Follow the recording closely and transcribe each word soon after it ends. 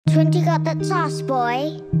20 got that sauce,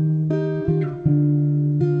 boy.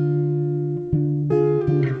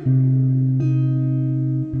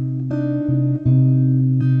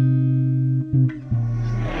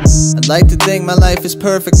 I'd like to think my life is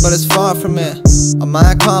perfect, but it's far from it. All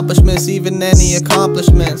my accomplishments, even any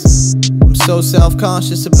accomplishments. I'm so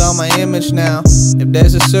self-conscious about my image now. If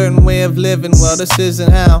there's a certain way of living, well, this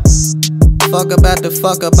isn't how. Fuck up after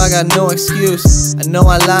fuck up, I got no excuse. I know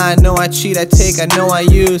I lie, I know I cheat, I take, I know I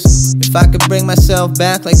use. If I could bring myself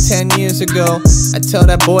back like 10 years ago, I'd tell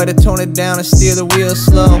that boy to tone it down and steer the wheel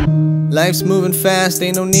slow. Life's moving fast,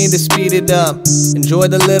 ain't no need to speed it up. Enjoy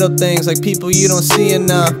the little things like people you don't see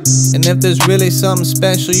enough. And if there's really something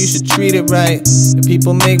special, you should treat it right. If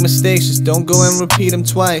people make mistakes, just don't go and repeat them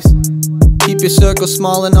twice. Keep your circle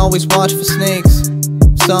small and always watch for snakes.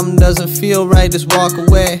 If something doesn't feel right, just walk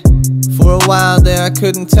away. For a while there, I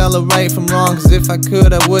couldn't tell a right from wrong, cause if I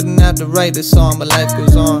could, I wouldn't have to write this song, but life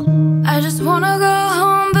goes on. I just wanna go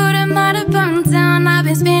home, but it might have burned down. I've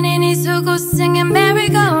been spinning these circles, singing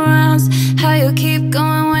merry-go-rounds. How you keep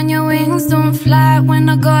going when your wings don't fly, when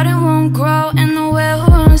the garden won't grow and the well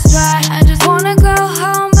runs dry. I just wanna go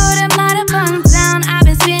home, but it might have burned down. I've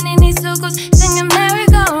been spinning these circles, singing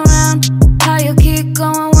merry-go-round. How you keep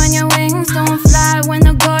going when your wings don't fly, when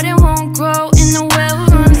the garden won't grow and the well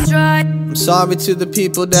runs dry. I'm sorry to the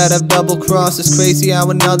people that have double-crossed. It's crazy how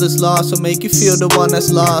another's lost will make you feel the one that's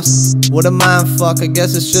lost. What a mind fuck, I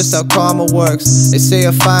guess it's just how karma works. They say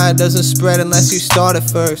a fire doesn't spread unless you start it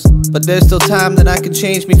first. But there's still time that I can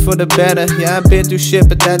change me for the better. Yeah, I've been through shit,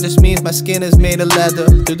 but that just means my skin is made of leather.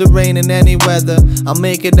 Through the rain and any weather, I'll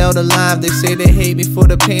make it out alive. They say they hate me for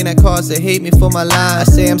the pain I caused, they hate me for my lies.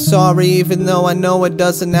 I say I'm sorry even though I know it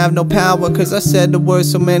doesn't have no power, cause I said the word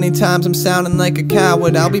so many times I'm sounding like a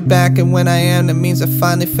coward. I'll be back, and when I am, that means I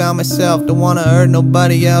finally found myself. Don't wanna hurt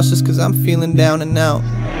nobody else just cause I'm feeling down and out.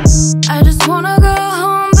 I just wanna go